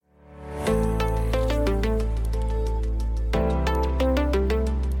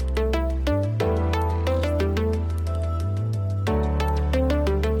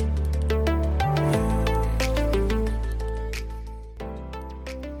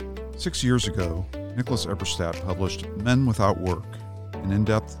6 years ago, Nicholas Eberstadt published Men Without Work, an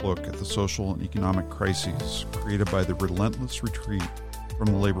in-depth look at the social and economic crises created by the relentless retreat from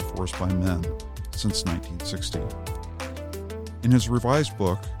the labor force by men since 1960. In his revised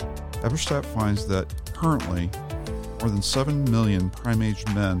book, Eberstadt finds that currently, more than 7 million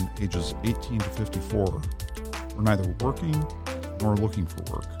prime-aged men ages 18 to 54 are neither working nor looking for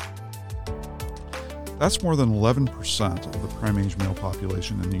work. That's more than 11% of the prime-age male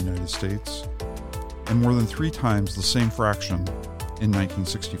population in the United States, and more than 3 times the same fraction in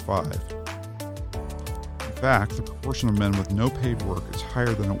 1965. In fact, the proportion of men with no paid work is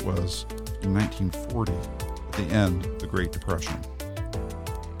higher than it was in 1940, at the end of the Great Depression.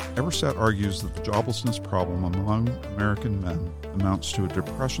 Eberstadt argues that the joblessness problem among American men amounts to a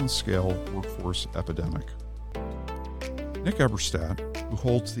depression-scale workforce epidemic. Nick Eberstadt, who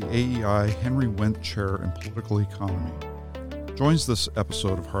holds the AEI Henry Wendt Chair in Political Economy, joins this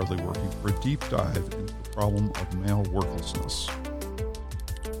episode of Hardly Working for a deep dive into the problem of male worklessness.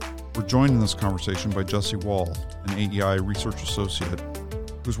 We're joined in this conversation by Jesse Wall, an AEI research associate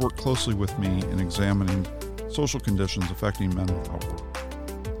who's worked closely with me in examining social conditions affecting men without work.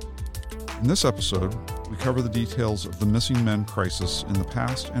 In this episode, we cover the details of the missing men crisis in the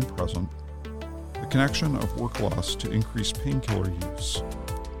past and present, the connection of work loss to increased painkiller use,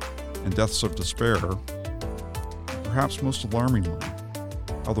 and deaths of despair, and perhaps most alarmingly,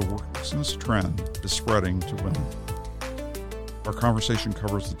 how the worklessness trend is spreading to women. Our conversation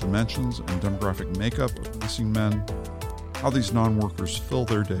covers the dimensions and demographic makeup of missing men, how these non-workers fill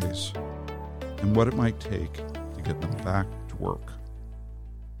their days, and what it might take to get them back to work.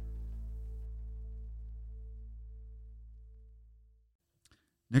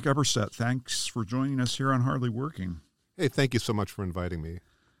 Nick Eberstadt, thanks for joining us here on Hardly Working. Hey, thank you so much for inviting me.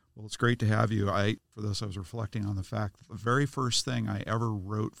 Well, it's great to have you. For this, I was reflecting on the fact that the very first thing I ever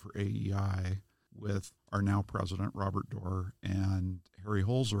wrote for AEI with our now president, Robert Doar, and Harry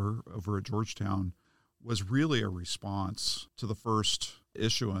Holzer over at Georgetown was really a response to the first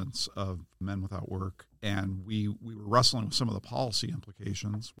issuance of Men Without Work. And we were wrestling with some of the policy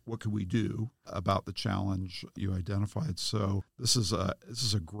implications. What could we do about the challenge you identified? So this is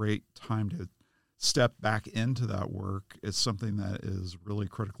a great time to step back into that work. It's something that is really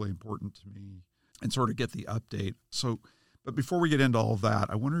critically important to me and sort of get the update. But before we get into all of that,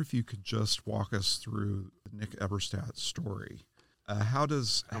 I wonder if you could just walk us through Nick Eberstadt's story. How much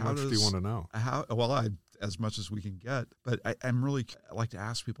do you want to know? As much as we can get. But I'm really like to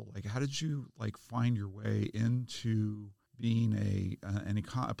ask people, how did you find your way into being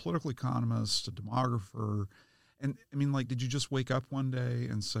a political economist, a demographer? And I mean, did you just wake up one day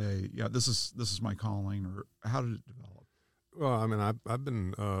and say, yeah, this is my calling, or how did it develop? Well, I mean, I've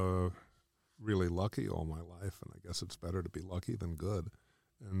been really lucky all my life, and I guess it's better to be lucky than good.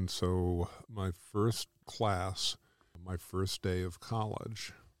 And so my first class, my first day of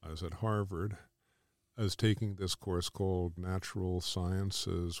college, I was at Harvard. I was taking this course called Natural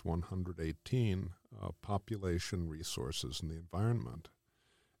Sciences 118, Population, Resources, and the Environment.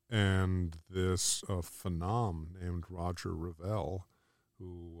 And this phenom named Roger Revelle,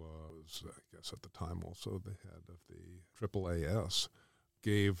 who was, I guess at the time also the head of the AAAS,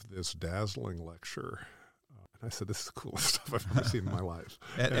 gave this dazzling lecture. I said, this is the coolest stuff I've ever seen in my life.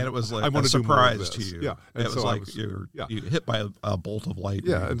 and it was like a surprise to you. Yeah. And it was like you hit by a bolt of light.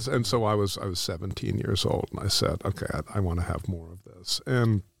 Yeah, and so I was 17 years old, and I said, okay, I want to have more of this.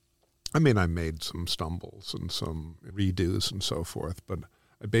 And I mean, I made some stumbles and some redos and so forth, but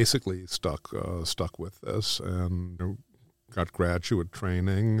I basically stuck with this and got graduate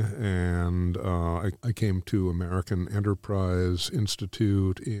training, and I came to American Enterprise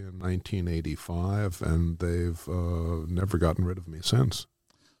Institute in 1985, and they've never gotten rid of me since.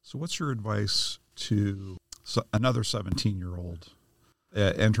 So what's your advice to another 17-year-old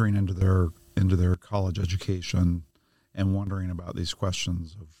entering into their college education and wondering about these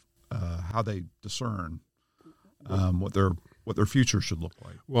questions of how they discern what their future should look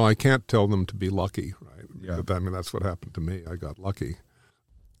like? Well, I can't tell them to be lucky, right? Yeah. I mean, that's what happened to me. I got lucky.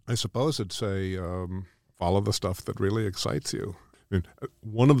 I suppose I'd say follow the stuff that really excites you. I mean,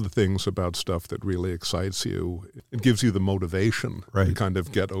 one of the things about stuff that really excites you, it gives you the motivation to kind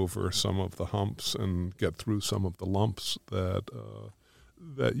of get over some of the humps and get through some of the lumps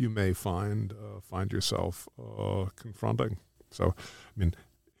that you may find yourself confronting. So, I mean,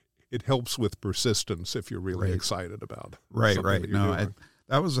 it helps with persistence if you're really excited about something that you're doing.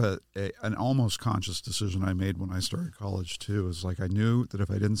 That was an almost conscious decision I made when I started college too. Is I knew that if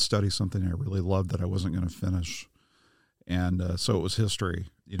I didn't study something I really loved, that I wasn't going to finish. And so it was history,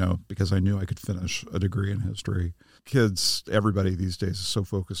 because I knew I could finish a degree in history. Kids, everybody these days is so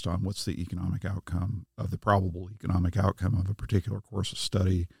focused on what's the economic outcome of the probable economic outcome of a particular course of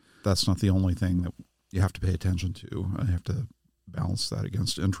study. That's not the only thing that you have to pay attention to. I have to balance that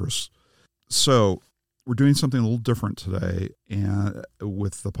against interests. So we're doing something a little different today and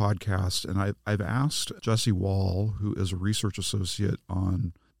with the podcast. And I've asked Jessie Wall, who is a research associate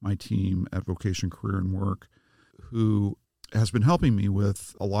on my team at Vocation Career and Work, who has been helping me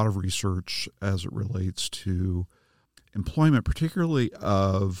with a lot of research as it relates to employment, particularly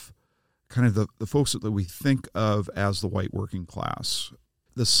of kind of the folks that we think of as the white working class.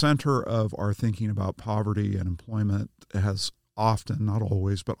 The center of our thinking about poverty and employment has often, not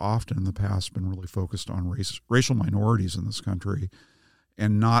always, but often in the past been really focused on racial minorities in this country,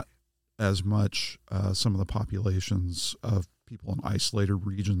 and not as much some of the populations of people in isolated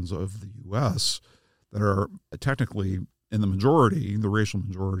regions of the U.S. that are technically in the majority, the racial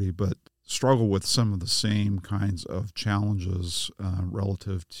majority, but struggle with some of the same kinds of challenges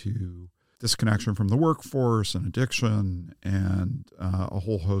relative to disconnection from the workforce and addiction and a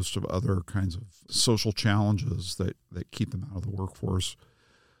whole host of other kinds of social challenges that keep them out of the workforce.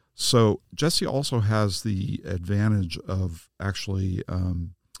 So Jessie also has the advantage of actually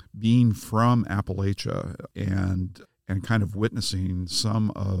being from Appalachia and kind of witnessing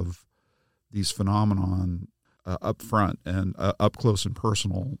some of these phenomenon up front and up close and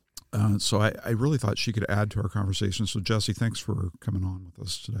personal. So I really thought she could add to our conversation. So Jessie, thanks for coming on with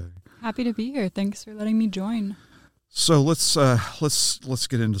us today. Happy to be here. Thanks for letting me join. So let's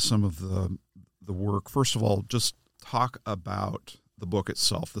get into some of the work. First of all, just talk about the book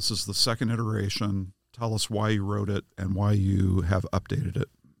itself. This is the second iteration. Tell us why you wrote it and why you have updated it.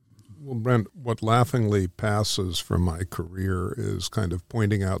 Well, Brent, what laughingly passes for my career is kind of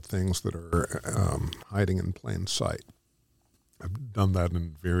pointing out things that are hiding in plain sight. I've done that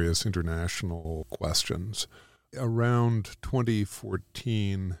in various international questions. Around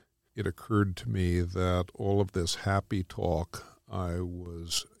 2014, it occurred to me that all of this happy talk I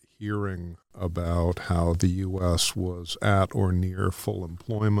was hearing about how the U.S. was at or near full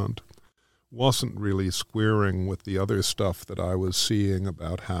employment wasn't really squaring with the other stuff that I was seeing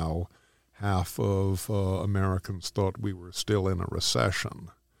about how half of Americans thought we were still in a recession.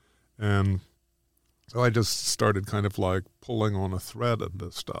 And so I just started kind of like pulling on a thread at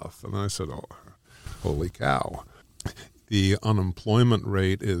this stuff. And I said, oh, holy cow. The unemployment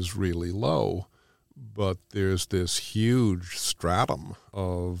rate is really low, but there's this huge stratum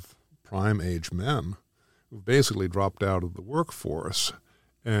of prime age men who basically dropped out of the workforce.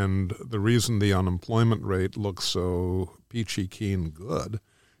 And the reason the unemployment rate looks so peachy keen good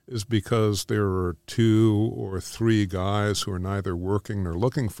is because there are 2 or 3 guys who are neither working nor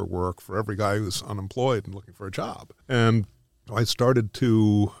looking for work for every guy who's unemployed and looking for a job. And I started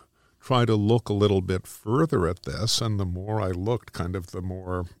to try to look a little bit further at this, and the more I looked, kind of the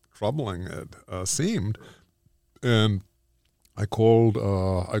more troubling it seemed. And I called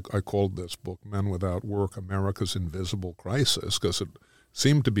this book Men Without Work, America's Invisible Crisis, because it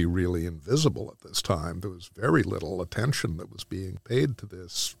seemed to be really invisible at this time. There was very little attention that was being paid to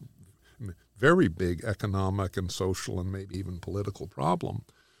this very big economic and social and maybe even political problem.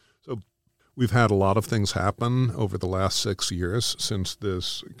 So we've had a lot of things happen over the last 6 years since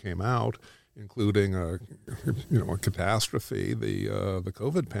this came out, including a catastrophe, the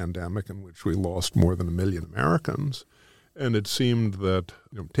COVID pandemic, in which we lost more than 1 million Americans. And it seemed that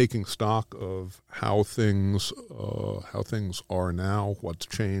taking stock of how things are now, what's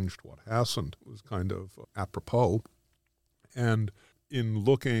changed, what hasn't, was kind of apropos. And in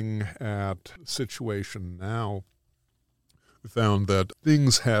looking at the situation now, we found that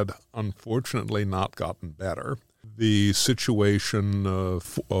things had unfortunately not gotten better. The situation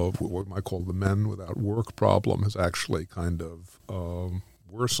of what we might call the men without work problem has actually kind of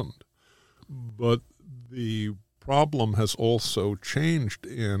worsened. But the problem has also changed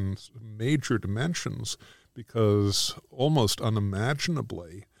in major dimensions because almost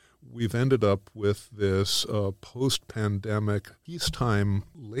unimaginably we've ended up with this post-pandemic peacetime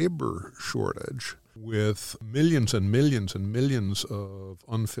labor shortage with millions and millions and millions of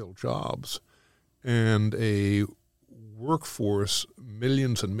unfilled jobs and a workforce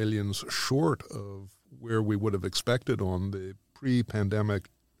millions and millions short of where we would have expected on the pre-pandemic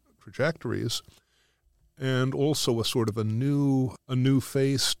trajectories. And also a sort of a new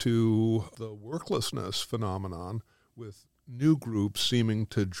face to the worklessness phenomenon with new groups seeming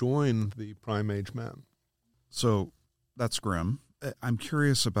to join the prime age men. So that's grim. I'm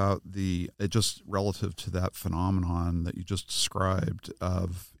curious about just relative to that phenomenon that you just described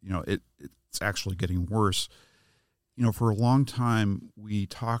of, it's actually getting worse. For a long time, we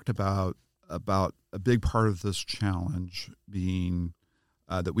talked about a big part of this challenge being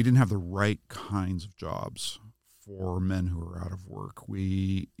that we didn't have the right kinds of jobs for men who are out of work.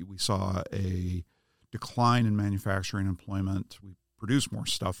 We saw a decline in manufacturing employment. We produce more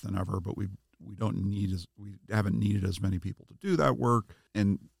stuff than ever, but we haven't needed as many people to do that work.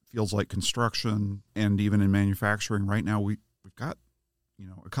 And fields like construction and even in manufacturing right now, we've got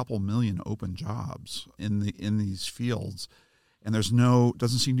a couple million open jobs in these fields, and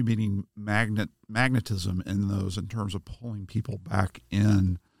doesn't seem to be any magnetism in those in terms of pulling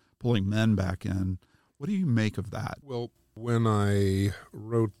men back in. What do you make of that? Well, when I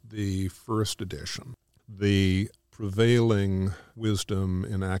wrote the first edition, the prevailing wisdom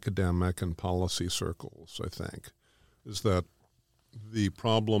in academic and policy circles, I think, is that the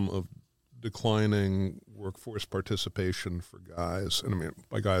problem of declining workforce participation for guys, and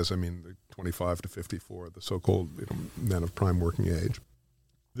by guys I mean the 25 to 54, the so-called men of prime working age,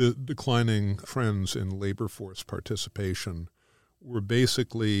 the declining trends in labor force participation were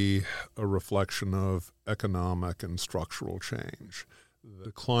basically a reflection of economic and structural change. The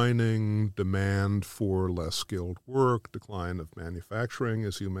declining demand for less skilled work, decline of manufacturing,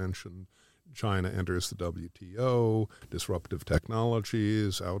 as you mentioned. China enters the WTO, disruptive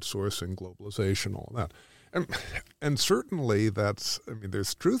technologies, outsourcing, globalization, all that. And certainly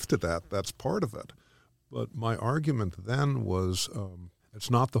there's truth to that. That's part of it. But my argument then was it's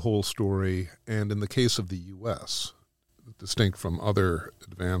not the whole story. And in the case of the U.S., distinct from other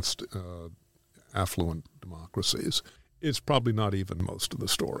advanced, affluent democracies, it's probably not even most of the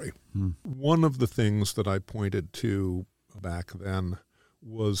story. One of the things that I pointed to back then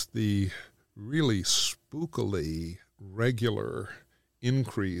was the really spookily regular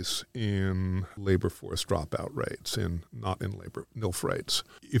increase in labor force dropout rates, not in labor NILF rates.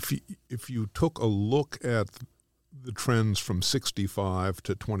 If you took a look at the trends from 65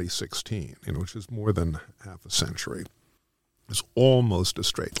 to 2016, which is more than half a century, it's almost a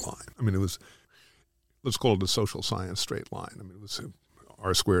straight line. It was, let's call it a social science straight line. It was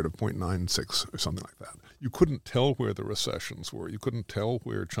R squared of 0.96 or something like that. You couldn't tell where the recessions were. You couldn't tell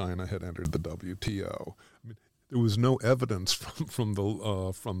where China had entered the WTO. There was no evidence from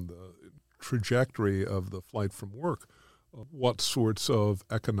the trajectory of the flight from work what sorts of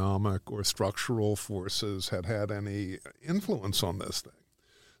economic or structural forces had any influence on this thing.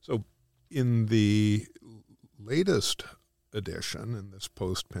 So in the latest edition, in this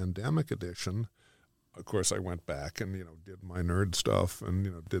post-pandemic edition, of course, I went back and, did my nerd stuff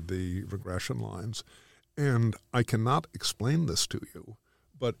and, did the regression lines. And I cannot explain this to you,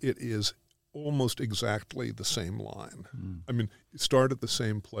 but it is almost exactly the same line. You start at the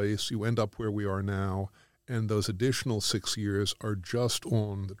same place, you end up where we are now, and those additional 6 years are just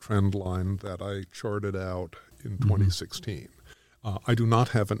on the trend line that I charted out in 2016. I do not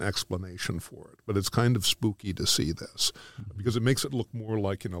have an explanation for it, but it's kind of spooky to see this because it makes it look more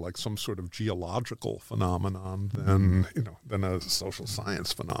like, like some sort of geological phenomenon than a social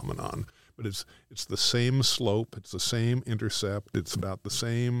science phenomenon. But it's the same slope, it's the same intercept, it's about the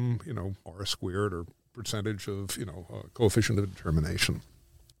same, R squared or percentage of, coefficient of determination.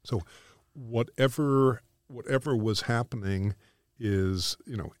 So whatever was happening is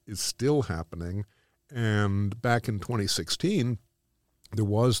still happening. And back in 2016, there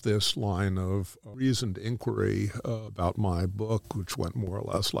was this line of reasoned inquiry about my book, which went more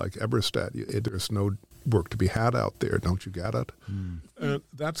or less like Eberstadt. There's no work to be had out there. Don't you get it? And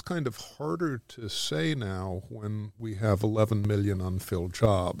that's kind of harder to say now when we have 11 million unfilled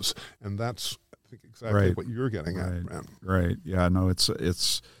jobs. And that's, I think, exactly what you're getting at, Brent. Right. Yeah, no, it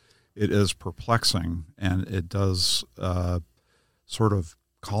is perplexing, and it does sort of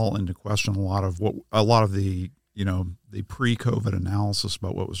call into question a lot of the the pre-COVID analysis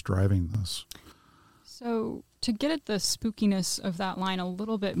about what was driving this. So to get at the spookiness of that line a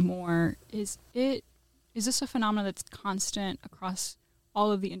little bit more, is this a phenomenon that's constant across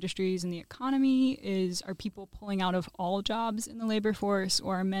all of the industries in the economy? Are people pulling out of all jobs in the labor force,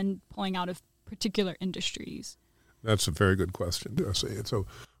 or are men pulling out of particular industries? That's a very good question, Jesse. So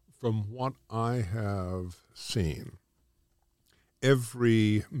from what I have seen,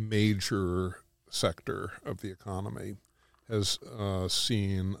 every major sector of the economy has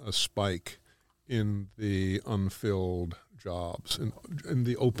seen a spike in the unfilled jobs, in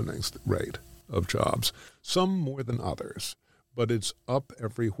the openings rate of jobs, some more than others, but it's up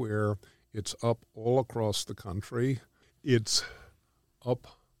everywhere. It's up all across the country. It's up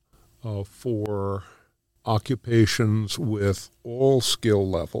for occupations with all skill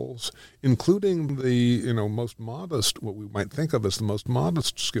levels, including the most modest, what we might think of as the most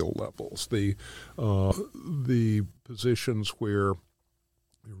modest skill levels, the positions where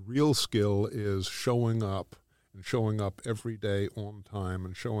the real skill is showing up every day on time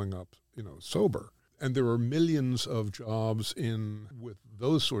and showing up sober. And there are millions of jobs with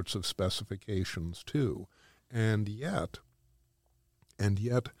those sorts of specifications too, and yet.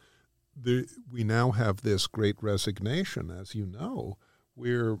 We now have this great resignation, as you know,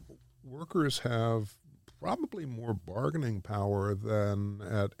 where workers have probably more bargaining power than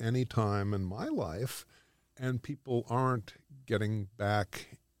at any time in my life, and people aren't getting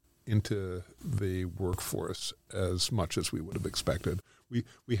back into the workforce as much as we would have expected.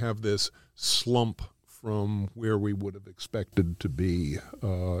 We have this slump from where we would have expected to be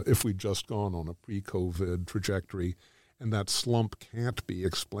if we'd just gone on a pre-COVID trajectory. And that slump can't be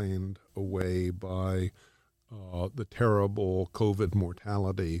explained away by the terrible COVID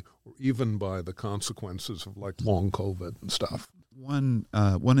mortality or even by the consequences of long COVID and stuff. One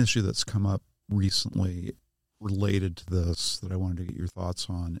issue that's come up recently related to this that I wanted to get your thoughts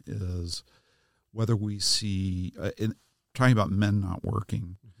on is whether we see, talking about men not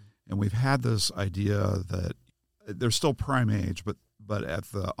working, and we've had this idea that they're still prime age, but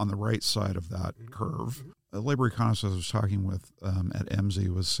on the right side of that curve. A labor economist I was talking with at MZ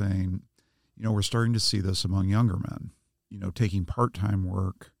was saying, we're starting to see this among younger men, taking part-time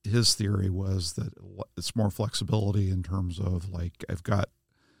work. His theory was that it's more flexibility in terms of I've got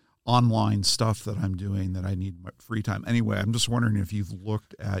online stuff that I'm doing that I need my free time. Anyway, I'm just wondering if you've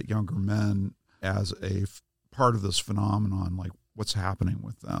looked at younger men as a part of this phenomenon, what's happening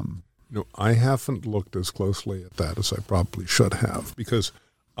with them. I haven't looked as closely at that as I probably should have, because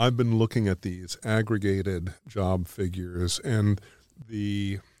I've been looking at these aggregated job figures, and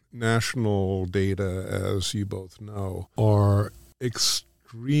the national data, as you both know, are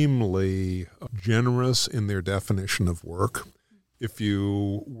extremely generous in their definition of work. If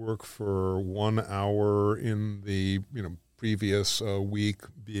you work for 1 hour in the previous week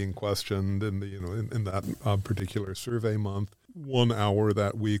being questioned in that particular survey month, 1 hour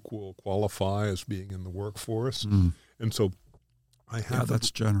that week will qualify as being in the workforce. And so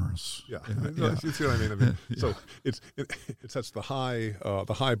that's generous. Yeah. You see what I mean? So it sets the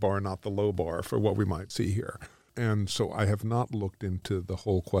high bar, not the low bar for what we might see here. And so I have not looked into the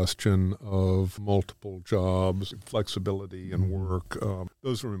whole question of multiple jobs, flexibility in work.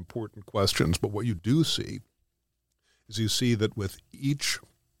 Those are important questions. But what you do see is you see that with each,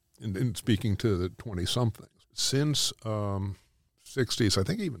 in speaking to the 20-somethings, since 60s, I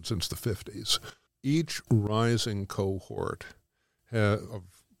think even since the 50s, each rising cohort of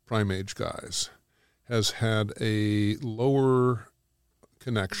prime age guys has had a lower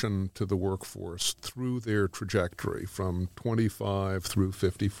connection to the workforce through their trajectory from 25 through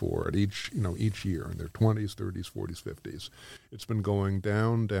 54 at each year in their 20s, 30s, 40s, 50s. It's been going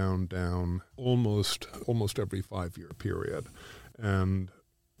down, down, down almost every 5-year period. And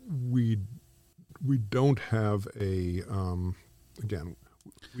we don't have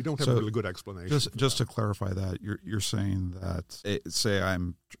we don't have a really good explanation. Just to clarify that, you're saying that say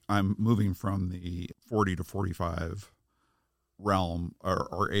I'm moving from the 40 to 45 realm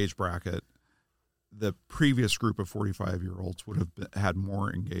or age bracket. The previous group of 45-year-olds would have had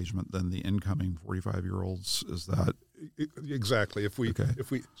more engagement than the incoming 45-year-olds. Is that exactly? If we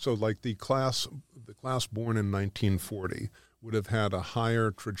so the class born in 1940 would have had a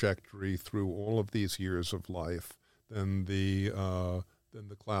higher trajectory through all of these years of life than the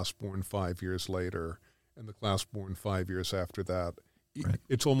class born 5 years later, and the class born 5 years after that. Right.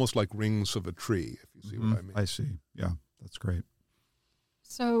 It's almost like rings of a tree, if you see what I mean. I see. Yeah, that's great.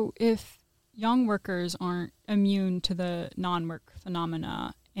 So if young workers aren't immune to the non-work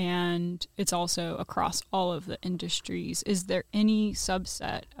phenomena, and it's also across all of the industries, is there any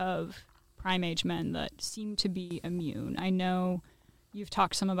subset of prime age men that seem to be immune? I know you've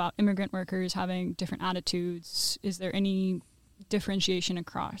talked some about immigrant workers having different attitudes. Is there any differentiation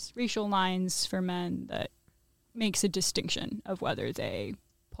across racial lines for men that makes a distinction of whether they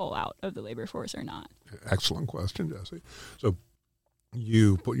pull out of the labor force or not? Excellent question, Jesse. So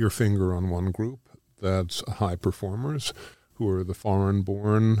you put your finger on one group that's high performers, who are the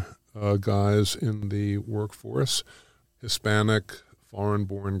foreign-born guys in the workforce, Hispanic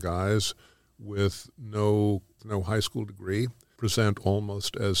foreign-born guys with no high school degree, present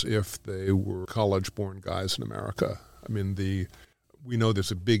almost as if they were college-born guys in America. I mean, we know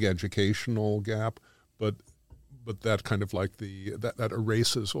there's a big educational gap, but that kind of that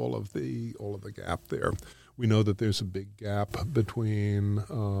erases all of the gap there. We know that there's a big gap between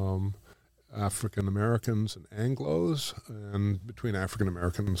African Americans and Anglos, and between African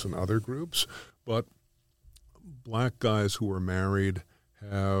Americans and other groups. But black guys who are married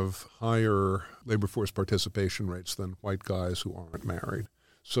have higher labor force participation rates than white guys who aren't married.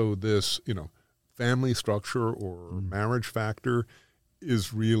 So this, family structure or marriage factor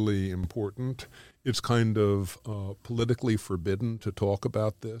is really important. It's kind of politically forbidden to talk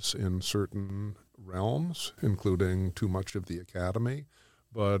about this in certain realms, including too much of the academy.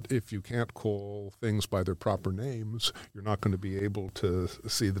 But if you can't call things by their proper names, you're not going to be able to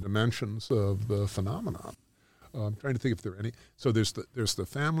see the dimensions of the phenomenon. I'm trying to think if there are any. So there's the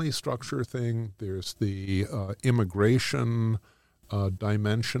family structure thing. There's the immigration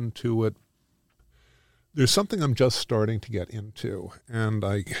dimension to it. There's something I'm just starting to get into, and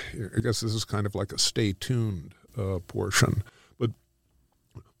I guess this is kind of like a stay tuned portion. But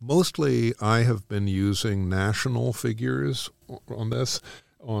mostly I have been using national figures on this,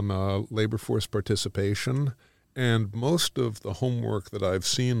 on labor force participation, and most of the homework that I've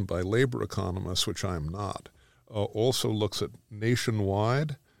seen by labor economists, which I'm not, also looks at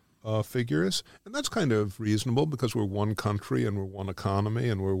nationwide figures, and that's kind of reasonable because we're one country and we're one economy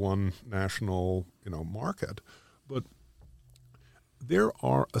and we're one national, market. But there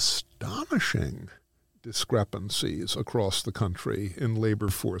are astonishing discrepancies across the country in labor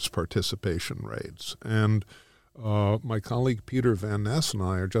force participation rates, and my colleague Peter Van Ness and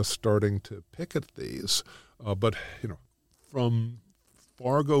I are just starting to pick at these. But from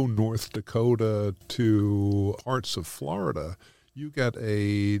Fargo, North Dakota to parts of Florida, you get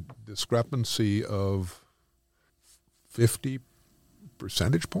a discrepancy of 50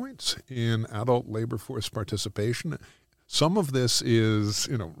 percentage points in adult labor force participation. Some of this is,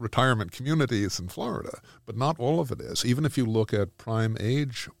 retirement communities in Florida, but not all of it is. Even if you look at prime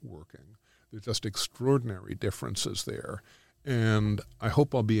age working, there's just extraordinary differences there. And I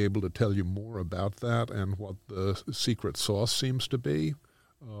hope I'll be able to tell you more about that and what the secret sauce seems to be.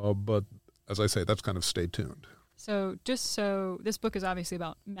 But as I say, that's kind of stay tuned. So this book is obviously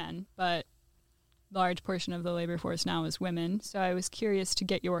about men, but large portion of the labor force now is women. So I was curious to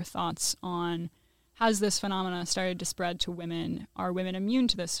get your thoughts on, has this phenomena started to spread to women? Are women immune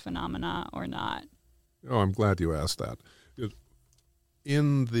to this phenomena or not? Oh, I'm glad you asked that.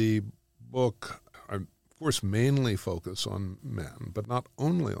 In the book, I, of course, mainly focus on men, but not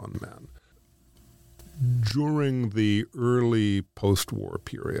only on men. During the early post-war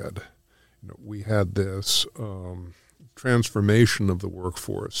period, we had this transformation of the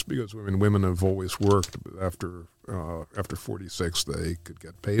workforce because women have always worked. After 46, they could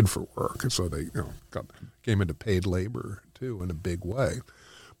get paid for work, so they came into paid labor too in a big way.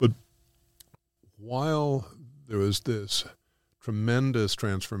 But while there was this tremendous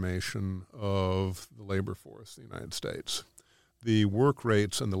transformation of the labor force in the United States, the work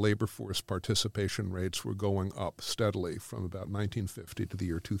rates and the labor force participation rates were going up steadily from about 1950 to the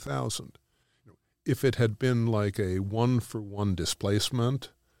year 2000. If it had been like a one-for-one displacement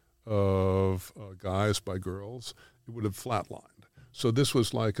of guys by girls, it would have flatlined. So this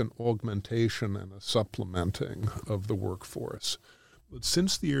was like an augmentation and a supplementing of the workforce. But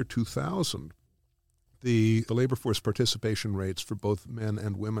since the year 2000, the labor force participation rates for both men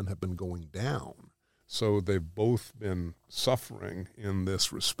and women have been going down. So they've both been suffering in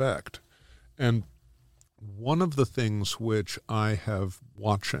this respect. And one of the things which I have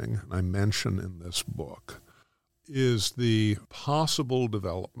watching, and I mention in this book, is the possible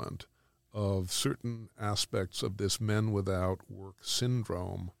development of certain aspects of this men without work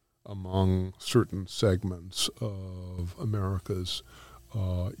syndrome among certain segments of America's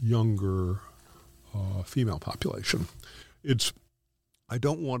younger female population. I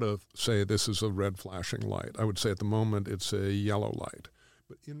don't want to say this is a red flashing light. I would say at the moment it's a yellow light.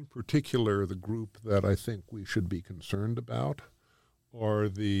 But in particular, the group that I think we should be concerned about are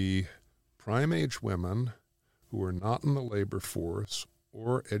the prime age women who are not in the labor force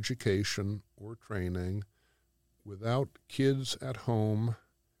or education or training, without kids at home,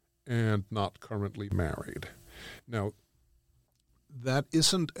 and not currently married. Now, that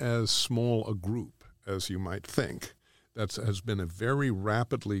isn't as small a group as you might think. That has been a very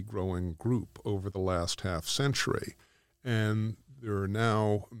rapidly growing group over the last half century, and there are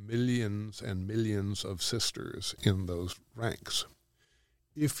now millions and millions of sisters in those ranks.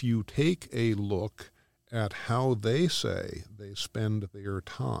 If you take a look at how they say they spend their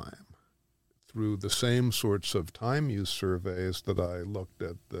time through the same sorts of time use surveys that I looked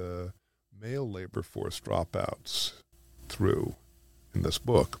at the male labor force dropouts through in this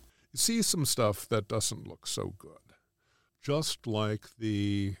book, you see some stuff that doesn't look so good. Just like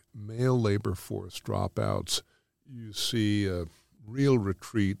the male labor force dropouts, you see a real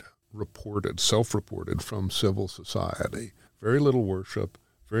retreat self-reported from civil society. Very little worship,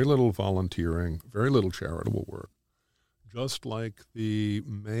 very little volunteering, very little charitable work. Just like the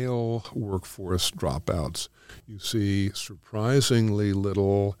male workforce dropouts, you see surprisingly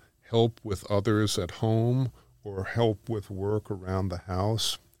little help with others at home or help with work around the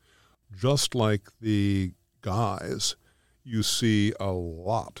house. Just like the guys, you see a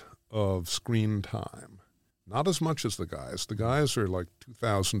lot of screen time. Not as much as the guys. The guys are like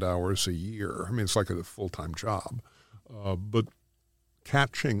 2,000 hours a year. I mean, it's like a full-time job, but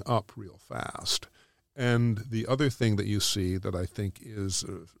catching up real fast. And the other thing that you see that I think is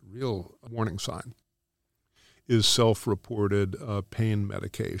a real warning sign is self-reported pain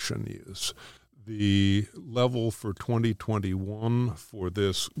medication use. The level for 2021 for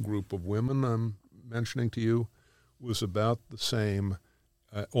this group of women I'm mentioning to you was about the same.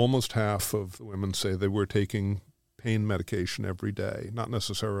 Almost half of the women say they were taking pain medication every day, not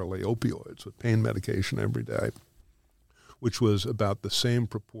necessarily opioids, but pain medication every day, which was about the same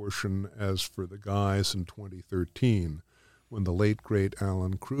proportion as for the guys in 2013, when the late, great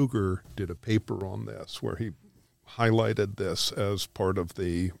Alan Kruger did a paper on this, where he highlighted this as part of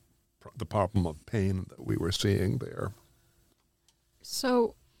the problem of pain that we were seeing there.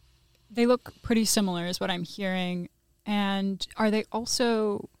 So they look pretty similar is what I'm hearing. And are they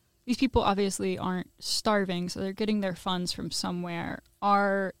also, these people obviously aren't starving, so they're getting their funds from somewhere.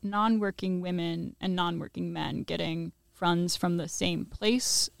 Are non-working women and non-working men getting funds from the same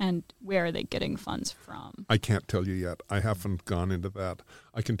place, and where are they getting funds from? I can't tell you yet. I haven't gone into that.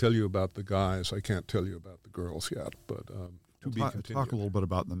 I can tell you about the guys. I can't tell you about the girls yet, but to be continued. Talk a little bit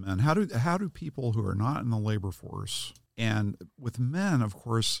about the men. How do people who are not in the labor force, and with men, of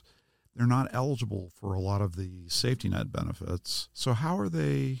course, they're not eligible for a lot of the safety net benefits. So how are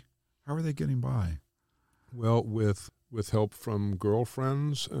they getting by? Well, with help from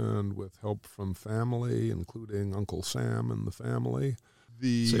girlfriends and with help from family, including Uncle Sam and the family.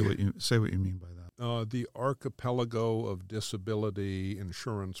 Say what you mean by that. The archipelago of disability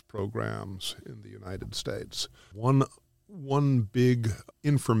insurance programs in the United States. One big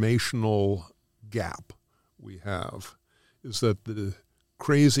informational gap we have is that the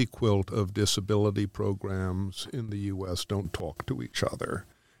crazy quilt of disability programs in the U.S. don't talk to each other.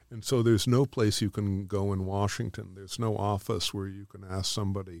 And so there's no place you can go in Washington. There's no office where you can ask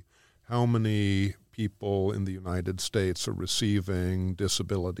somebody how many people in the United States are receiving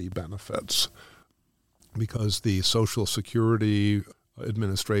disability benefits, because the Social Security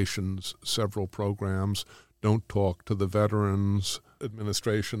Administration's several programs don't talk to the Veterans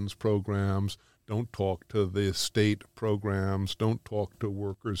Administration's programs, don't talk to the state programs, don't talk to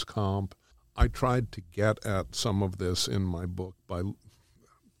workers' comp. I tried to get at some of this in my book by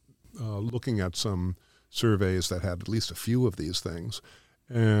looking at some surveys that had at least a few of these things,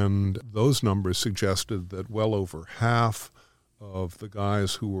 and those numbers suggested that well over half of the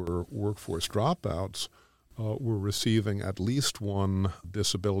guys who were workforce dropouts were receiving at least one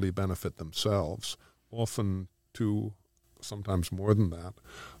disability benefit themselves, often two, sometimes more than that.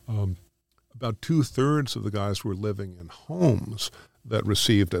 About 2/3 of the guys were living in homes that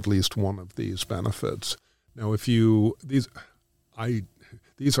received at least one of these benefits. Now, this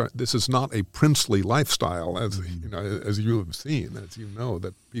is not a princely lifestyle, as you have seen, as you know,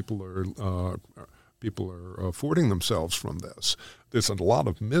 that people are affording themselves from this. There's a lot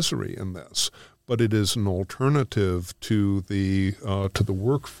of misery in this, but it is an alternative to the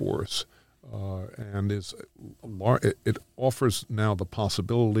workforce. And it offers now the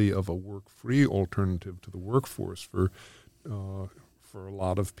possibility of a work-free alternative to the workforce for a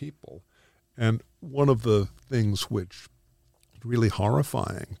lot of people. And one of the things which is really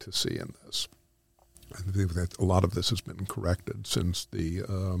horrifying to see in this, I think that a lot of this has been corrected since the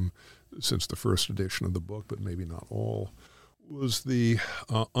first edition of the book, but maybe not all, was the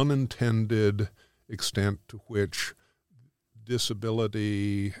unintended extent to which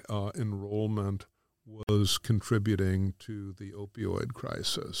disability enrollment was contributing to the opioid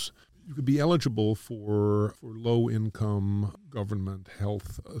crisis. You could be eligible for low-income government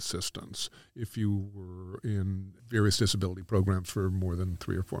health assistance if you were in various disability programs for more than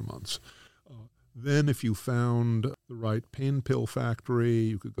 3 or 4 months. Then if you found the right pain pill factory,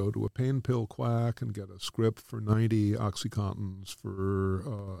 you could go to a pain pill quack and get a script for 90 OxyContins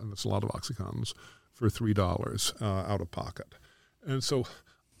and it's a lot of OxyContins, for $3 out of pocket. And so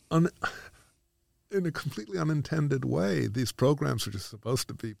in a completely unintended way, these programs are just supposed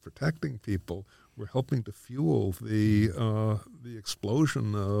to be protecting people. We're helping to fuel the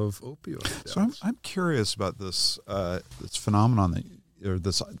explosion of opioid deaths. So I'm curious about this phenomenon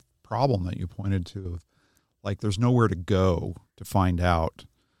this problem that you pointed to, like there's nowhere to go to find out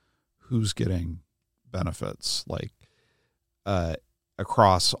who's getting benefits, like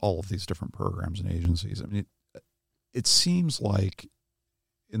across all of these different programs and agencies. I mean, it seems like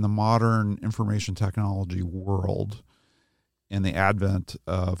in the modern information technology world and the advent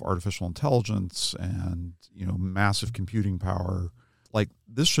of artificial intelligence and, massive computing power, like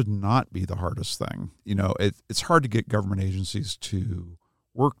this should not be the hardest thing. It's hard to get government agencies to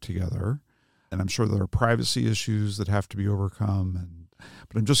work together. And I'm sure there are privacy issues that have to be overcome.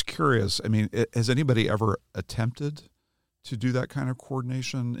 But I'm just curious, I mean, has anybody ever attempted to do that kind of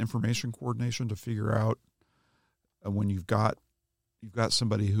coordination, information coordination, to figure out when you've got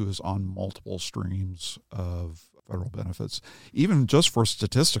somebody who is on multiple streams of federal benefits, even just for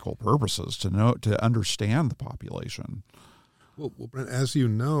statistical purposes, to understand the population? Well, Brent, as you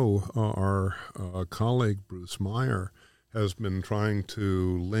know, our colleague Bruce Meyer has been trying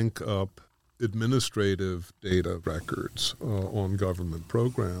to link up administrative data records on government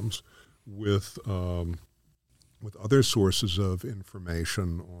programs with other sources of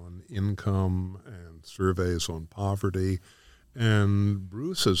information on income and surveys on poverty. And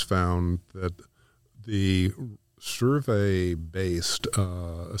Bruce has found that the survey-based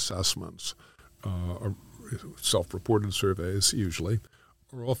assessments, self-reported surveys usually,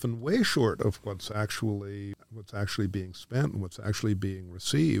 are often way short of what's actually being spent and what's actually being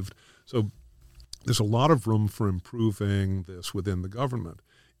received. So there's a lot of room for improving this within the government.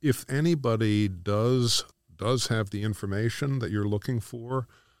 If anybody does have the information that you're looking for,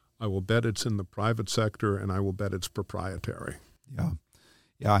 I will bet it's in the private sector, and I will bet it's proprietary. Yeah.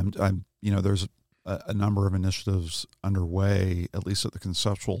 I'm there's a number of initiatives underway, at least at the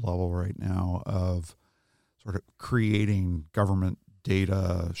conceptual level right now, of sort of creating government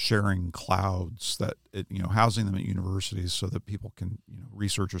data sharing clouds that housing them at universities so that people can,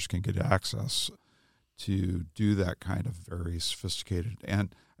 researchers can get access to do that kind of very sophisticated.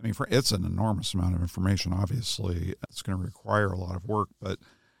 And I mean, it's an enormous amount of information. Obviously, it's going to require a lot of work, but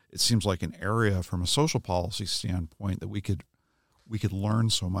it seems like an area from a social policy standpoint that we could learn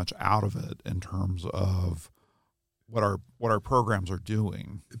so much out of it in terms of what our programs are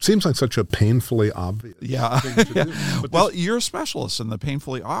doing. It seems like such a painfully obvious thing to do. Well, you're a specialist in the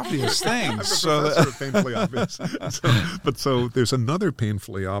painfully obvious things. I'm a professor of painfully obvious. So there's another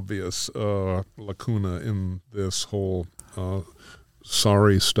painfully obvious lacuna in this whole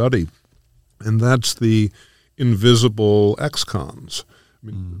sorry study, and that's the invisible ex-cons. I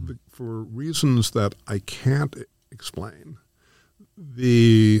mean, for reasons that I can't explain,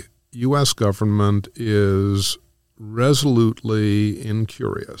 the U.S. government is resolutely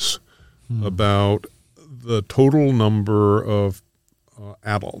incurious about the total number of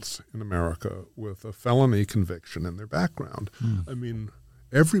adults in America with a felony conviction in their background. I mean,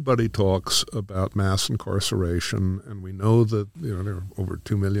 everybody talks about mass incarceration, and we know that there are over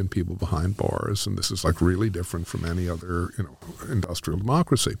 2 million people behind bars, and this is like really different from any other industrial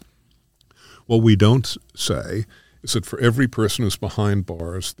democracy. What we don't say is that for every person who's behind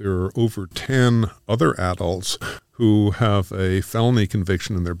bars, there are over 10 other adults who have a felony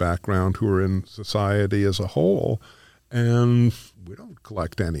conviction in their background who are in society as a whole, and we don't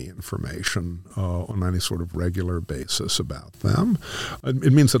collect any information on any sort of regular basis about them.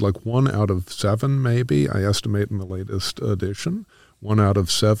 It means that like 1 out of 7, maybe, I estimate in the latest edition, 1 out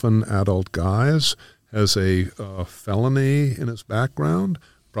of 7 adult guys has a felony in his background,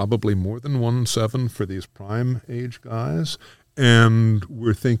 probably more than 1 in 7 for these prime age guys. And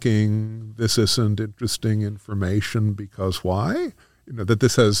we're thinking this isn't interesting information because why? That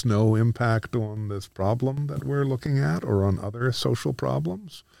this has no impact on this problem that we're looking at or on other social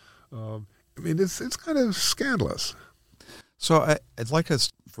problems. I mean, it's kind of scandalous. So I'd like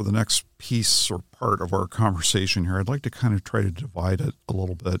us, for the next piece or part of our conversation here, I'd like to kind of try to divide it a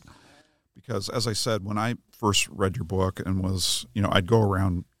little bit. Because as I said, when I first read your book and was, I'd go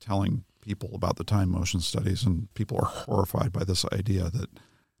around telling people about the time motion studies, and people are horrified by this idea that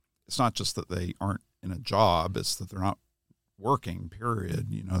it's not just that they aren't in a job, it's that they're not working,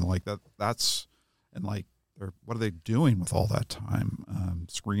 period. Like that's, and like, what are they doing with all that time,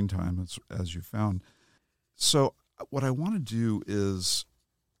 screen time, as you found. So what I want to do is,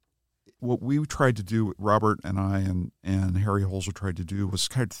 what we tried to do, Robert and I and Harry Holzer tried to do, was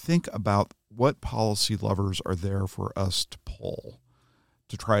kind of think about what policy levers are there for us to pull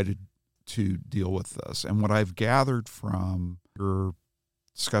to try to deal with this. And what I've gathered from your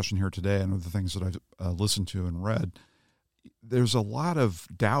discussion here today and the things that I've listened to and read, there's a lot of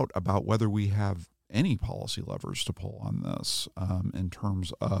doubt about whether we have any policy levers to pull on this in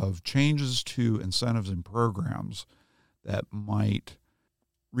terms of changes to incentives and programs that might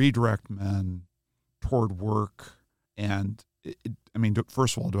redirect men toward work and I mean,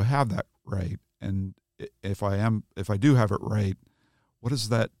 first of all, do I have that right? And if I do have it right, what does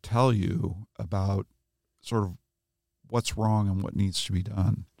that tell you about sort of what's wrong and what needs to be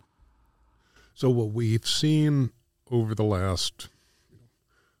done? So what we've seen over the last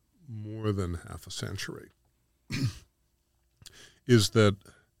more than half a century is that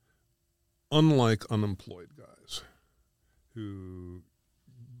unlike unemployed guys who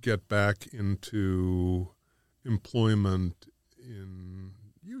get back into employment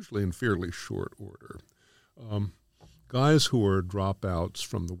usually in fairly short order, guys who are dropouts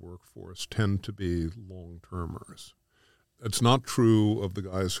from the workforce tend to be long-termers. It's not true of the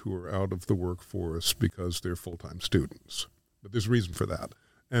guys who are out of the workforce because they're full-time students, but there's a reason for that.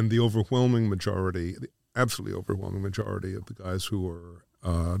 And the overwhelming majority, the absolutely overwhelming majority of the guys who are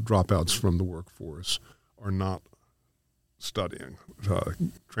dropouts from the workforce are not studying,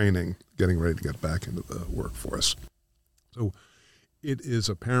 training, getting ready to get back into the workforce. So it is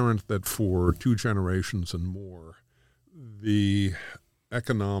apparent that for 2 generations and more, the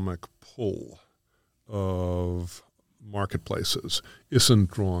economic pull of marketplaces isn't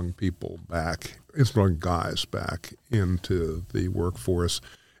drawing guys back into the workforce.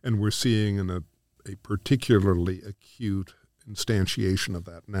 And we're seeing a particularly acute instantiation of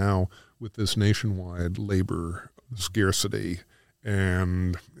that now with this nationwide labor scarcity,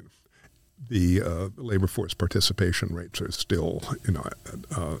 and the labor force participation rates are still at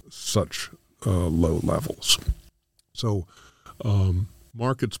such low levels. So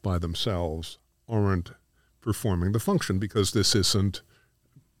markets by themselves aren't performing the function because this isn't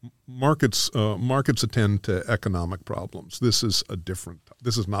markets attend to economic problems. This is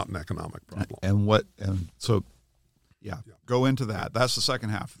not an economic problem. Go into that. That's the second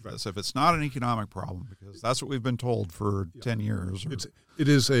half of this. If it's not an economic problem, because that's what we've been told for 10 years. It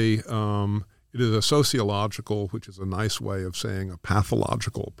is a sociological, which is a nice way of saying a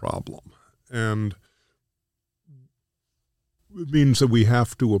pathological problem. And it means that we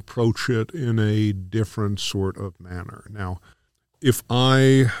have to approach it in a different sort of manner. Now, if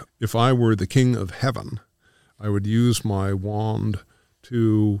I were the king of heaven, I would use my wand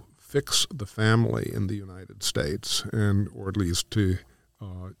to fix the family in the United States, or at least to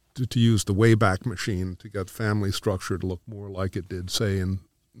use the Wayback Machine to get family structure to look more like it did, say, in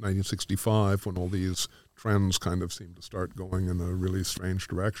 1965, when all these trends kind of seemed to start going in a really strange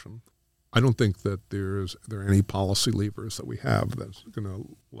direction. I don't think that there are any policy levers that we have that's going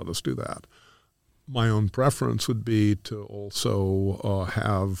to let us do that. My own preference would be to also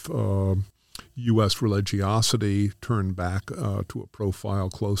have U.S. religiosity turn back to a profile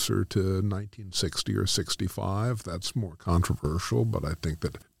closer to 1960 or 65. That's more controversial, but I think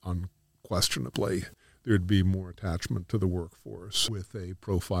that unquestionably there'd be more attachment to the workforce with a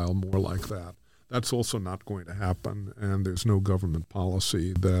profile more like that. That's also not going to happen, and there's no government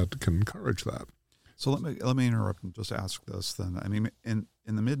policy that can encourage that. So let me interrupt and just ask this then. I mean, in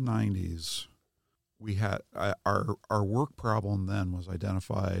the mid-'90s, we had our work problem then was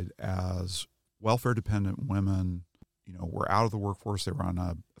identified as welfare-dependent women, were out of the workforce. They were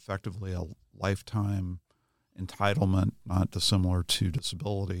on effectively a lifetime entitlement, not dissimilar to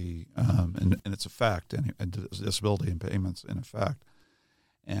disability in its effect, and disability and payments in effect.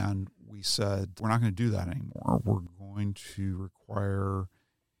 And we said, we're not going to do that anymore. We're going to require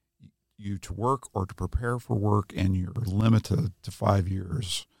you to work or to prepare for work, and you're limited to 5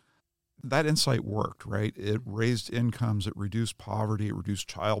 years. That insight worked, right? It raised incomes, it reduced poverty, it reduced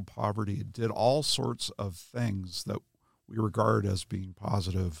child poverty. It did all sorts of things that we regard as being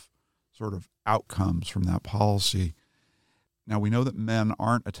positive sort of outcomes from that policy. Now, we know that men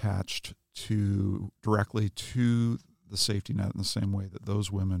aren't attached directly to the safety net in the same way that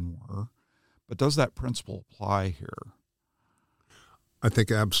those women were. But does that principle apply here? I think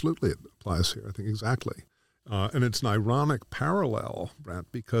absolutely it applies here. I think exactly. And it's an ironic parallel,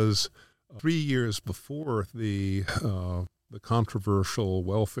 Brent, because 3 years before the controversial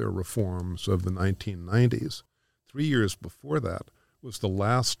welfare reforms of the 1990s, 3 years before that was the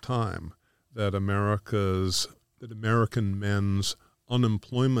last time that American men's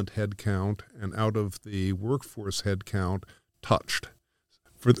unemployment headcount and out of the workforce headcount touched.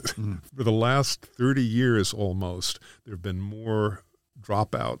 For the last 30 years almost, there have been more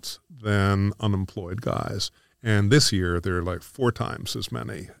dropouts than unemployed guys. And this year, there are like 4 times as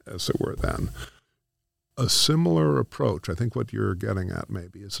many as there were then. A similar approach, I think what you're getting at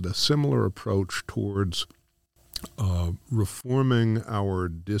maybe, is a similar approach towards reforming our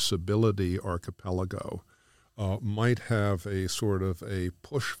disability archipelago might have a sort of a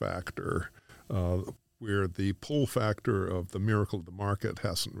push factor where the pull factor of the miracle of the market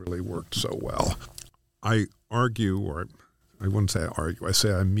hasn't really worked so well. I argue, or I wouldn't say I argue, I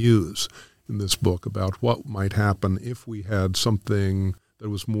say I muse in this book about what might happen if we had something that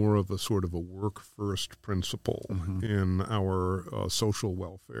was more of a sort of a work-first principle in our social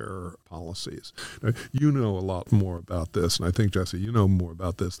welfare policies. Now, you know a lot more about this, and I think, Jesse, you know more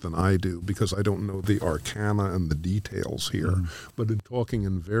about this than I do, because I don't know the arcana and the details here. But in talking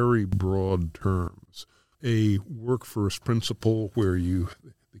in very broad terms, a work-first principle where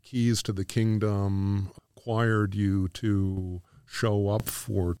the keys to the kingdom required you to show up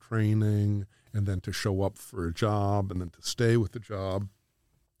for training and then to show up for a job and then to stay with the job,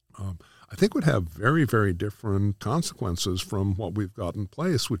 I think would have very, very different consequences from what we've got in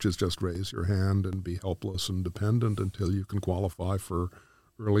place, which is just raise your hand and be helpless and dependent until you can qualify for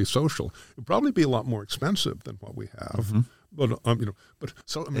early social. It would probably be a lot more expensive than what we have. But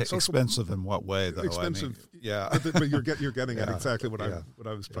social, expensive in what way, though? Expensive, yeah. But you're getting at exactly what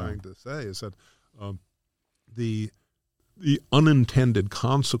I was trying to say, is that the unintended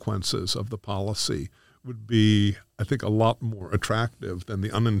consequences of the policy would be, I think, a lot more attractive than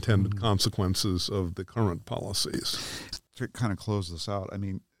the unintended consequences of the current policies. To kind of close this out, I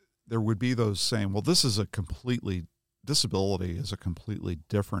mean, there would be those saying, well, disability is a completely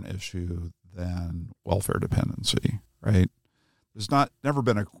different issue than welfare dependency, right? There's never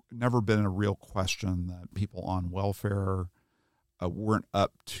been a real question that people on welfare weren't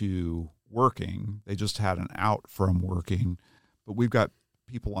up to working. They just had an out from working. But we've got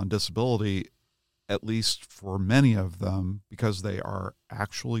people on disability, at least for many of them, because they are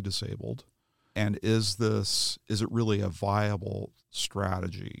actually disabled. And is it really a viable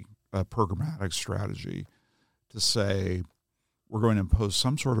strategy, a programmatic strategy, to say we're going to impose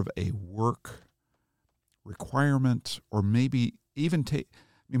some sort of a work requirement, or maybe even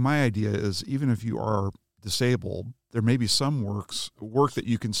my idea is, even if you are disabled, there may be some work that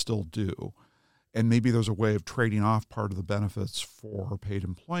you can still do. And maybe there's a way of trading off part of the benefits for paid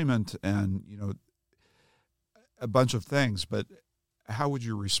employment and, a bunch of things. But how would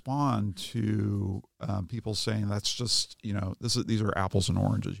you respond to people saying that's just, these are apples and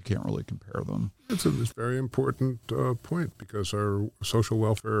oranges, you can't really compare them? It's a very important point, because our social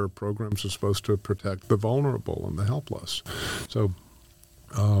welfare programs are supposed to protect the vulnerable and the helpless. So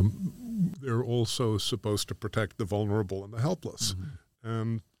they're also supposed to protect the vulnerable and the helpless.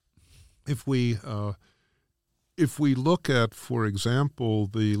 And if we look at, for example,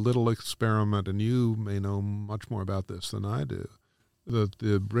 the little experiment, and you may know much more about this than I do, that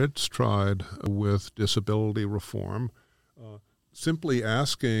the Brits tried with disability reform, simply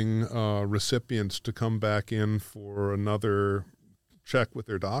asking recipients to come back in for another check with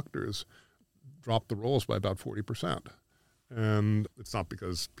their doctors dropped the rolls by about 40%. And it's not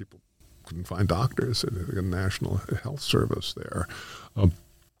because people couldn't find doctors, a national health service there.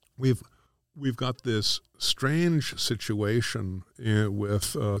 We've got this strange situation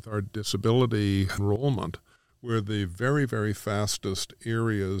with our disability enrollment, where the very, very fastest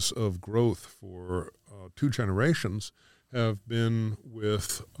areas of growth for 2 generations have been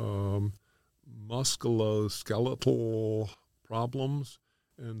with musculoskeletal problems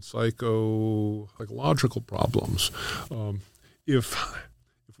and psychological problems.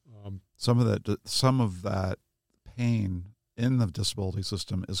 Some of that pain in the disability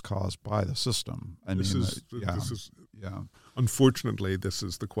system is caused by the system. Unfortunately, this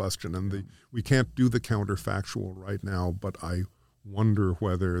is the question, and we can't do the counterfactual right now, but I wonder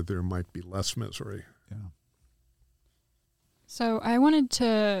whether there might be less misery. Yeah. So I wanted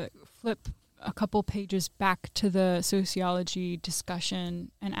to flip a couple pages back to the sociology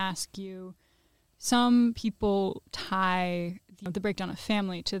discussion and ask you, some people tie the breakdown of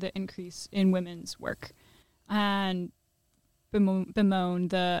family to the increase in women's work and bemoan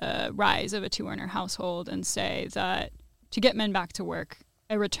the rise of a 2-earner household and say that to get men back to work,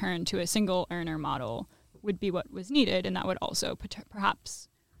 a return to a single earner model would be what was needed, and that would also perhaps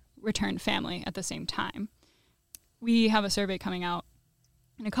return family at the same time. We have a survey coming out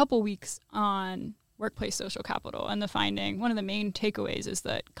in a couple weeks on workplace social capital, and one of the main takeaways is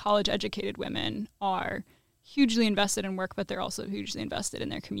that college-educated women are hugely invested in work, but they're also hugely invested in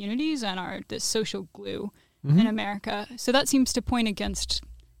their communities and are this social glue in America. So that seems to point against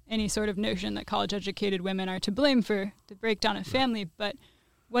any sort of notion that college-educated women are to blame for the breakdown of family. But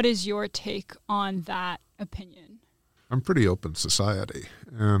what is your take on that opinion? I'm pretty open society,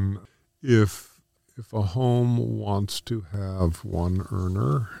 and if a home wants to have 1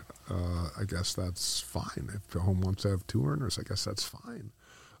 earner, I guess that's fine. If the home wants to have 2 earners, I guess that's fine.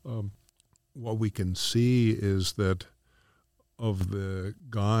 What we can see is that of the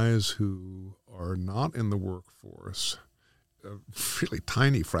guys who are not in the workforce, a really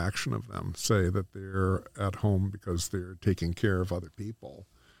tiny fraction of them say that they're at home because they're taking care of other people.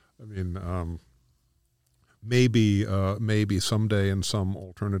 I mean, maybe someday in some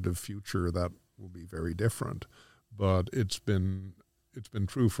alternative future that will be very different, but it's been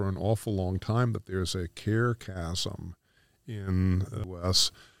true for an awful long time that there's a care chasm in the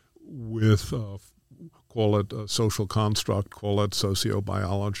U.S. with call it a social construct, call it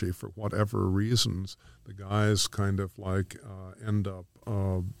sociobiology, for whatever reasons. The guys kind of like end up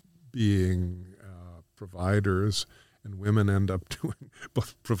being providers, and women end up doing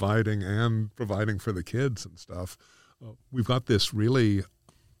both providing and providing for the kids and stuff. We've got this really,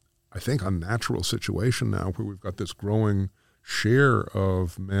 I think, unnatural situation now where we've got this growing share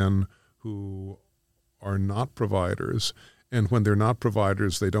of men who are not providers, and when they're not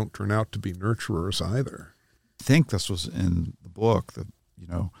providers, they don't turn out to be nurturers either. I think this was in the book that,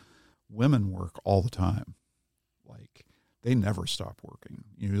 women work all the time. Like, they never stop working.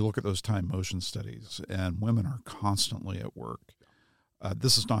 You look at those time motion studies, and women are constantly at work.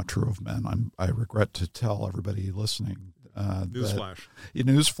 This is not true of men. I regret to tell everybody listening. Newsflash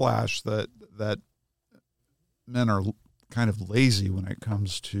that men are kind of lazy when it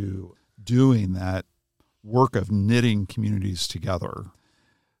comes to doing that work of knitting communities together.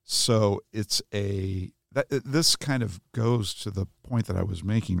 So this kind of goes to the point that I was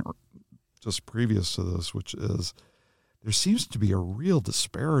making just previous to this, which is there seems to be a real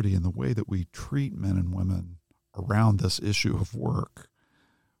disparity in the way that we treat men and women around this issue of work.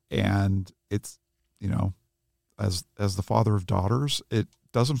 And it's, as the father of daughters, it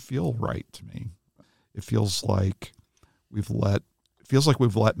doesn't feel right to me. It feels like we've let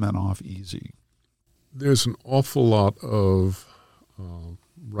men off easy. There's an awful lot of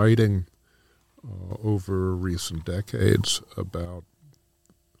writing over recent decades about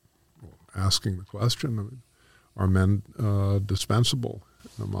asking the question, are men dispensable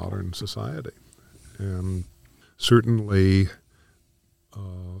in a modern society? And certainly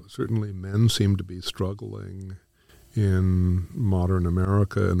men seem to be struggling in modern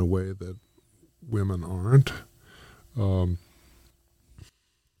America in a way that women aren't.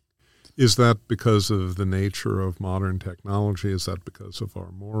 Is that because of the nature of modern technology? Is that because of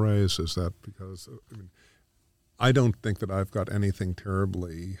our mores? Is that because I don't think that I've got anything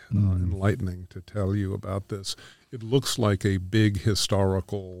terribly enlightening to tell you about this. It looks like a big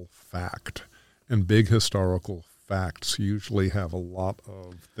historical fact, and big historical facts usually have a lot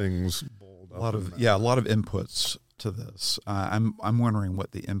of things bold up. A lot of inputs to this. I'm wondering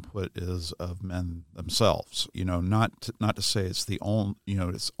what the input is of men themselves. Not to say it's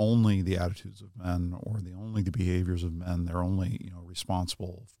it's only the attitudes of men or only the behaviors of men. They're only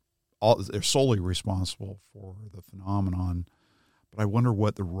responsible. They're solely responsible for the phenomenon. But I wonder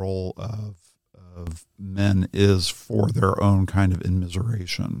what the role of men is for their own kind of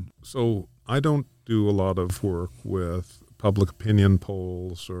immiseration. So I don't do a lot of work with public opinion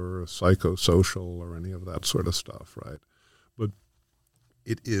polls or psychosocial or any of that sort of stuff, right? But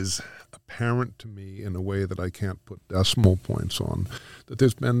it is apparent to me in a way that I can't put decimal points on that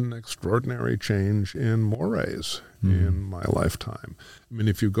there's been an extraordinary change in mores in my lifetime. I mean,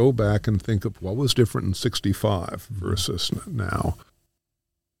 if you go back and think of what was different in 65 versus now,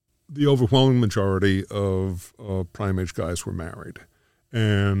 the overwhelming majority of prime-age guys were married.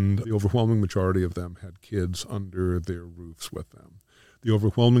 And the overwhelming majority of them had kids under their roofs with them. The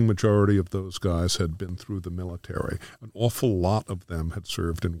overwhelming majority of those guys had been through the military. An awful lot of them had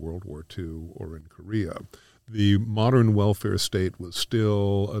served in World War II or in Korea. The modern welfare state was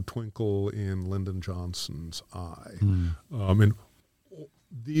still a twinkle in Lyndon Johnson's eye.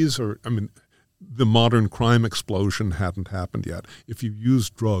 The modern crime explosion hadn't happened yet. If you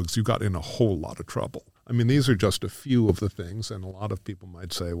used drugs, you got in a whole lot of trouble. I mean, these are just a few of the things, and a lot of people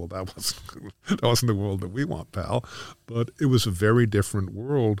might say, well, that wasn't the world that we want, pal. But it was a very different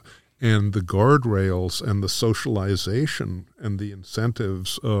world, and the guardrails and the socialization and the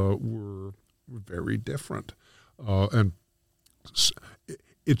incentives were very different. And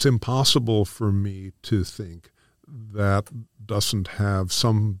it's impossible for me to think that doesn't have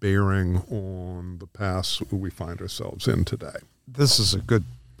some bearing on the past we find ourselves in today. This is a good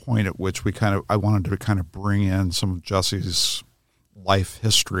point at which I wanted to kind of bring in some of Jesse's life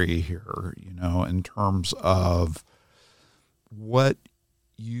history here, in terms of what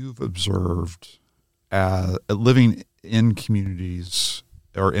you've observed living in communities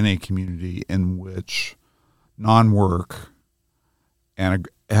or in a community in which non-work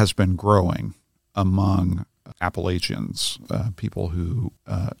has been growing among Appalachians, people who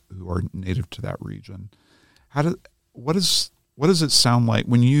are native to that region. What does it sound like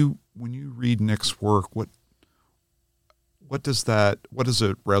when you read Nick's work? what does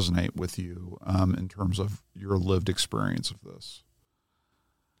it resonate with you in terms of your lived experience of this?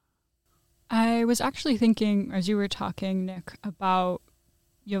 I was actually thinking, as you were talking, Nick, about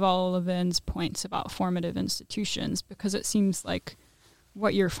Yuval Levin's points about formative institutions, because it seems like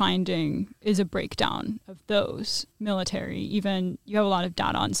what you're finding is a breakdown of those military. Even you have a lot of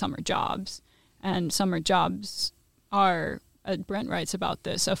data on summer jobs, and summer jobs are, Brent writes about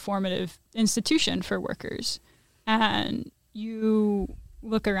this, a formative institution for workers. And you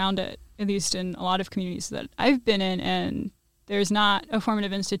look around at least in a lot of communities that I've been in, and there's not a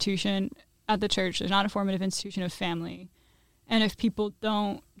formative institution at the church. There's not a formative institution of family. And if people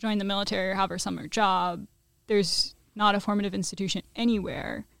don't join the military or have a summer job, there's not a formative institution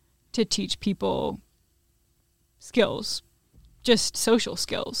anywhere to teach people skills, just social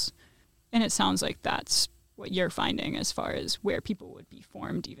skills. And it sounds like that's what you're finding as far as where people would be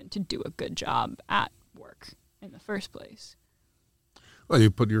formed even to do a good job at work in the first place. Well,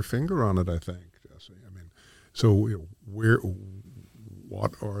 you put your finger on it, I think, Jesse. I mean, so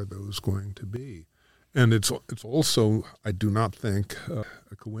what are those going to be? And it's also, I do not think,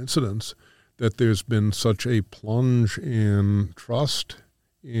 a coincidence that there's been such a plunge in trust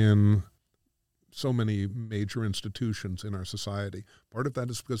in so many major institutions in our society. Part of that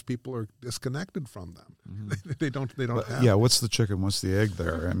is because people are disconnected from them. Mm-hmm. They don't have. Yeah, what's the chicken? What's the egg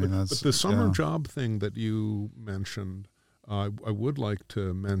there? I mean, but the summer job thing that you mentioned, I would like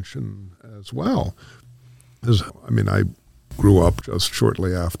to mention as well. I grew up just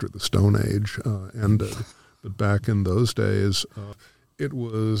shortly after the Stone Age ended, but back in those days, it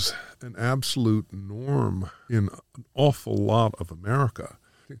was an absolute norm in an awful lot of America.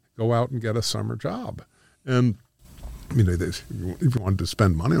 Go out and get a summer job. And, if you wanted to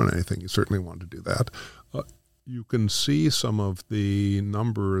spend money on anything, you certainly wanted to do that. You can see some of the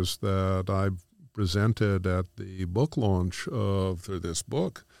numbers that I presented at the book launch of this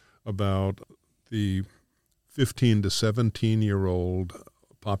book about the 15 to 17-year-old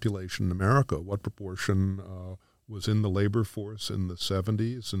population in America, what proportion was in the labor force in the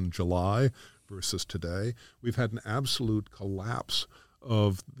 70s in July versus today. We've had an absolute collapse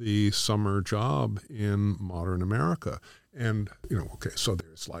of the summer job in modern America. And, so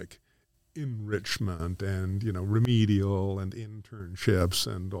there's like enrichment and, remedial and internships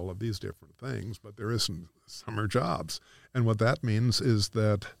and all of these different things, but there isn't summer jobs. And what that means is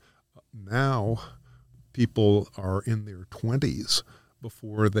that now people are in their 20s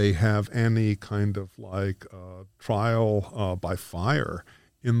before they have any kind of trial by fire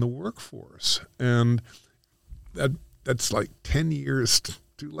in the workforce. And that's like 10 years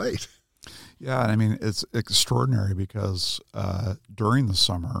too late. Yeah, I mean, it's extraordinary because during the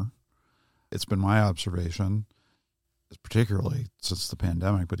summer, it's been my observation, particularly since the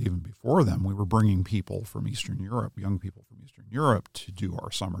pandemic, but even before then, we were bringing people from Eastern Europe, young people from Eastern Europe, to do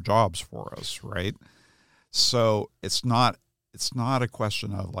our summer jobs for us, right? So it's not a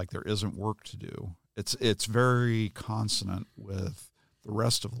question of there isn't work to do. It's very consonant with the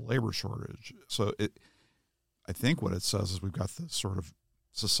rest of the labor shortage. So I think what it says is we've got this sort of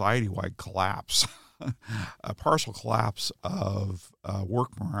society-wide collapse, a partial collapse of work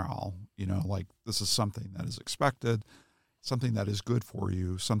morale. This is something that is expected, something that is good for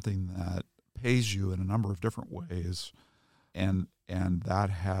you, something that pays you in a number of different ways, and that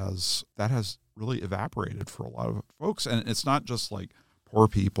has really evaporated for a lot of folks. And it's not just poor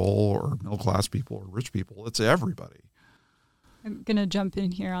people or middle-class people or rich people. It's everybody. I'm going to jump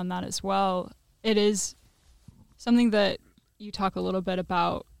in here on that as well. It is something that you talk a little bit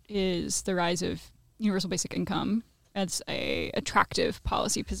about is the rise of universal basic income as a attractive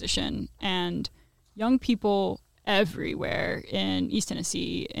policy position. And young people everywhere in East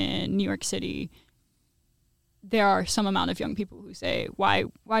Tennessee, in New York City, there are some amount of young people who say, why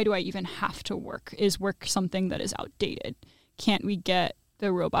do I even have to work? Is work something that is outdated? Can't we get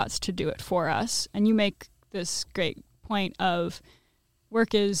the robots to do it for us? And you make this great point of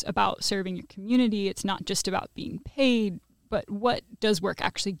work is about serving your community. It's not just about being paid, but what does work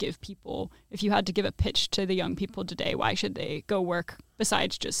actually give people? If you had to give a pitch to the young people today, why should they go work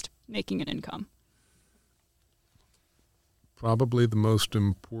besides just making an income? Probably the most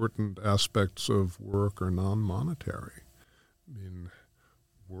important aspects of work are non-monetary. I mean,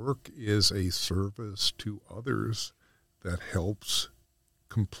 work is a service to others that helps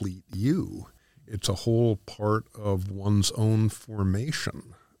complete you. It's a whole part of one's own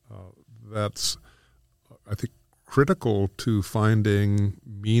formation. That's, I think, critical to finding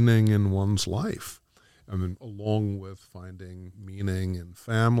meaning in one's life. I mean, along with finding meaning in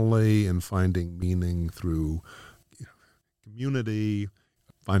family and finding meaning through community,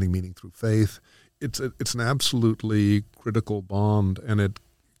 finding meaning through faith. it's an absolutely critical bond, and it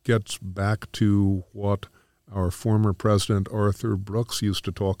gets back to what our former president Arthur Brooks used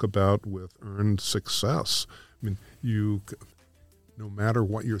to talk about with earned success. I mean, no matter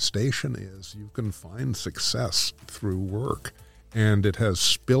what your station is, you can find success through work, and it has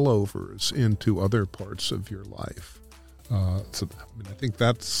spillovers into other parts of your life. I think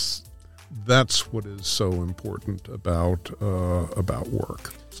that's what is so important about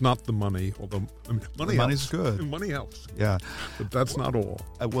work. It's not the money, although money's good. Money helps. Yeah, but that's not all.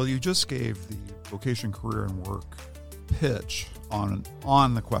 Well, you just gave the vocation, career, and work pitch on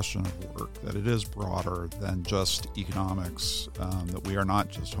the question of work, that it is broader than just economics, that we are not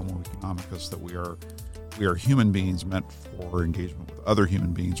just homo economicus, that we are human beings meant for engagement with other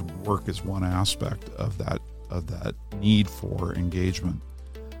human beings. Work is one aspect of that need for engagement.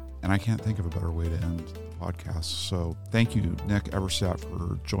 And I can't think of a better way to end the podcast. So thank you, Nick Eberstadt,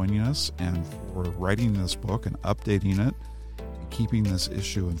 for joining us and for writing this book and updating it and keeping this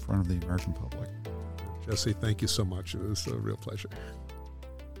issue in front of the American public. Jesse, thank you so much. It was a real pleasure.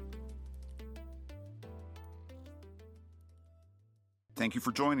 Thank you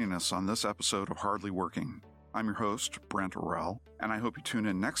for joining us on this episode of Hardly Working. I'm your host, Brent Orrell, and I hope you tune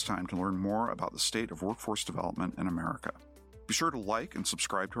in next time to learn more about the state of workforce development in America. Be sure to like and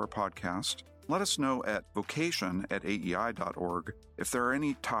subscribe to our podcast. Let us know at vocation@aei.org if there are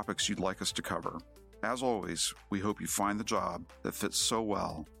any topics you'd like us to cover. As always, we hope you find the job that fits so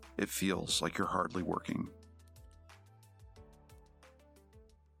well it feels like you're hardly working.